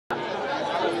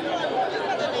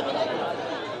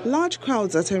Large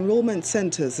crowds at enrollment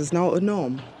centres is now a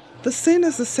norm. The scene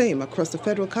is the same across the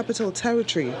Federal Capital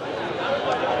Territory.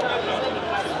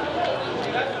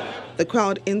 The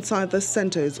crowd inside the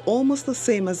centre is almost the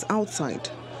same as outside.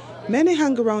 Many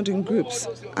hang around in groups,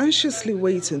 anxiously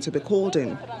waiting to be called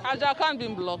in. Has your account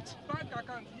been blocked?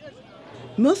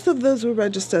 Most of those who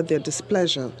registered their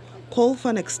displeasure call for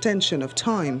an extension of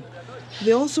time.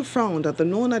 They also frowned at the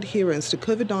non-adherence to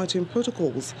COVID-19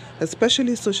 protocols,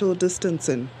 especially social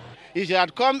distancing. If you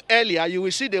had come earlier, you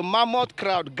will see the mammoth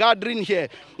crowd gathering here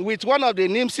with one of the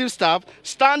NIN staff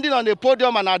standing on the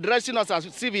podium and addressing us as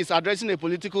if he's addressing a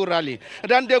political rally.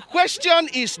 Then the question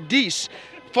is this.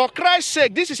 For Christ's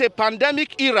sake, this is a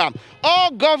pandemic era.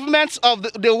 All governments of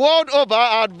the world over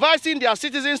are advising their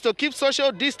citizens to keep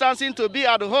social distancing, to be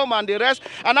at home and the rest.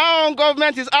 And our own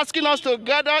government is asking us to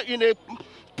gather in a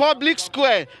public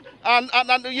square and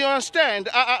you understand,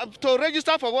 to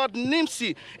register for what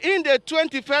NIMC in the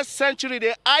 21st century,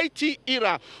 the IT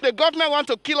era. The government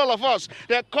wants to kill all of us.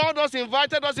 They called us,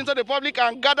 invited us into the public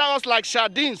and gathered us like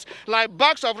sardines, like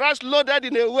bags of rice loaded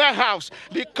in a warehouse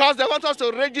because they want us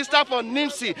to register for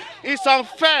NIMC. It's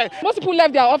unfair. Most people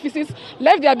left their offices,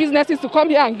 left their businesses to come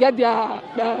here and get their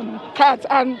cards,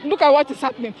 and look at what is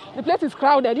happening. The place is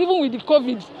crowded, even with the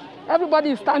COVID. Everybody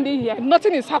is standing here.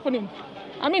 Nothing is happening.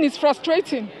 I mean, it's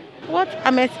frustrating. What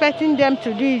I'm expecting them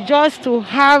to do is just to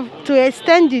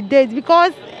extend the date,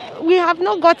 because we have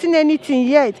not gotten anything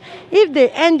yet. If they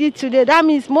end it today, that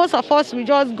means most of us will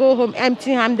just go home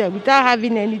empty-handed without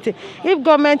having anything. If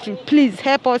government will please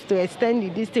help us to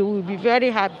extend this thing, we'll be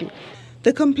very happy.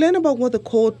 They complain about what they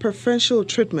call preferential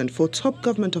treatment for top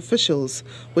government officials,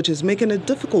 which is making it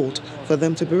difficult for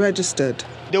them to be registered.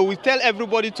 They will tell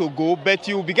everybody to go, but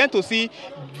you begin to see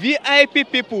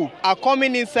VIP people are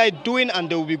coming inside doing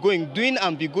and they will be going, doing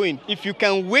and be going. If you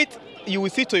can wait, you will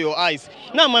see to your eyes.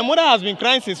 Now, my mother has been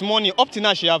crying since morning. Up to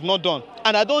now, she have not done.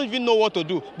 And I don't even know what to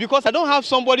do because I don't have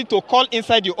somebody to call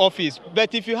inside the office.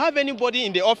 But if you have anybody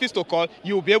in the office to call,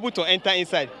 you will be able to enter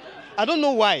inside. I don't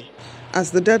know why.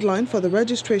 As the deadline for the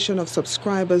registration of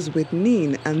subscribers with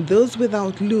NIN and those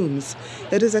without looms,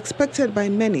 it is expected by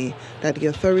many that the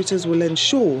authorities will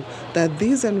ensure that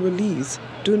these enrollees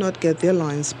do not get their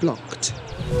lines blocked.